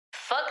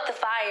Fuck the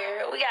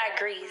fire, we got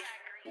grease.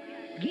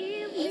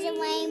 It's a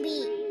Wayne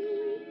beat.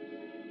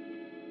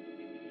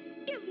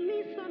 Give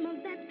me some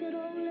of that good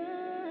old love.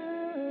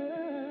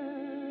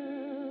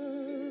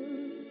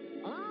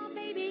 Oh,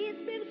 baby,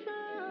 it's been so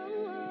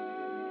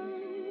long.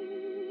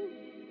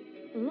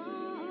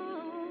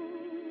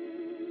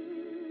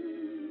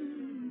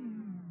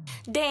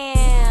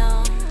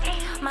 Damn,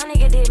 my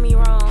nigga did me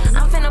wrong.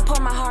 I'm finna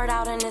pour my heart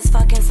out in this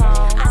fucking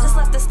song. I just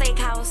left the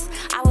steakhouse,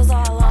 I was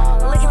all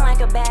alone, looking like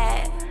a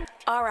bad.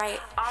 Alright.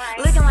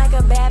 Looking like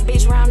a bad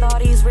bitch round all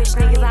these rich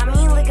niggas. I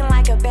mean, looking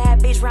like a bad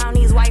bitch round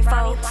these white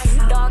folks.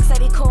 Dog said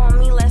he called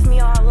me, left me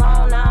all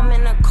alone. Now I'm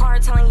in the car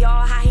telling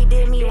y'all how he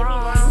did me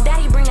wrong.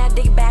 Daddy, bring that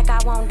dick back, I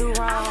won't do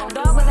wrong.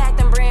 Dog was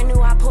acting brand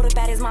new, I pulled up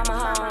at his mama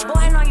home. Boy,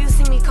 I know you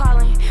see me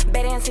calling,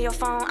 better answer your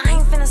phone. I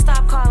ain't finna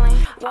stop calling,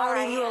 won't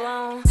leave you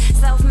alone.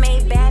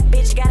 Self-made bad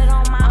bitch, got it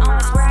on my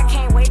own. Swear I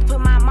can't wait to put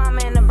my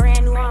mama in a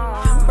brand new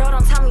home. Bro,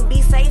 don't tell me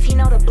be safe, he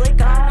know the blick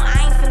on.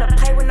 I ain't finna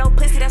play with no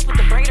pussy, that's what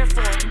the braider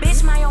for.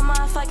 Bitch, mind your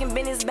motherfucking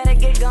business, better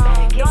get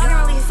gone. Dog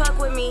ain't really fuck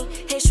with me,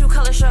 his true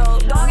color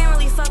showed. Dog ain't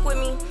really fuck with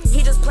me,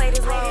 he just played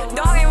his role.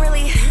 Dog ain't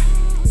really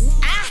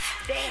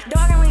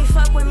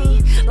fuck with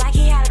me like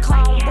he had a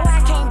clone. Boy,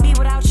 I can't be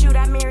without you,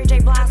 that Mary J.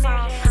 Blige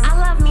song. I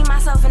love me,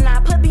 myself, and I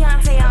put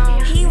Beyonce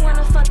on. He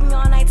wanna fuck me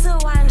all night too,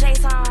 YNDoll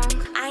song.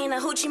 I ain't a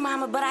hoochie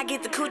mama, but I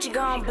get the coochie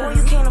gone. Boy,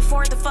 you can't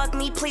afford to fuck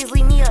me, please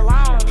leave me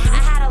alone.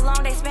 I had a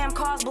long day, spam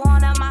calls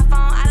blowing up my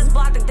phone. I just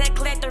blocked the debt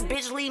collector,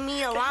 bitch, leave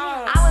me alone.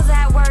 I was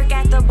at work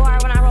at the bar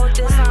when I wrote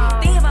this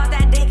song. Think about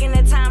that dick in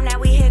the time that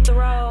we hit the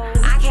road.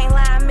 I can't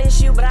lie, I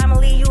miss you, but I'ma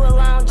leave you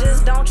alone.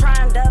 Just don't try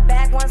and dub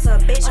back once a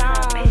bitch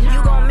on.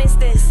 You gon' miss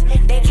this,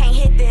 they can't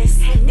hit this.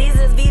 These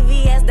is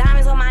VVS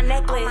diamonds on my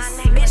necklace.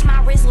 Bitch,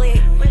 my wrist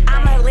lit,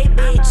 I'm a lit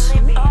bitch.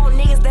 Old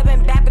niggas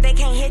stepping back, but they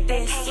can't hit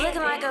this.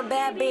 Looking like a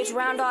bad bitch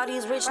round all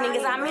these rich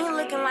niggas. I mean,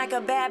 looking like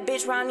a bad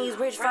bitch round these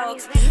rich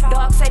folks.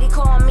 Dog said he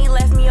called me,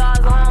 left me all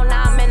alone.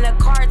 Now I'm in the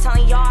car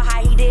telling y'all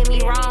how he did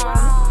me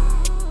wrong.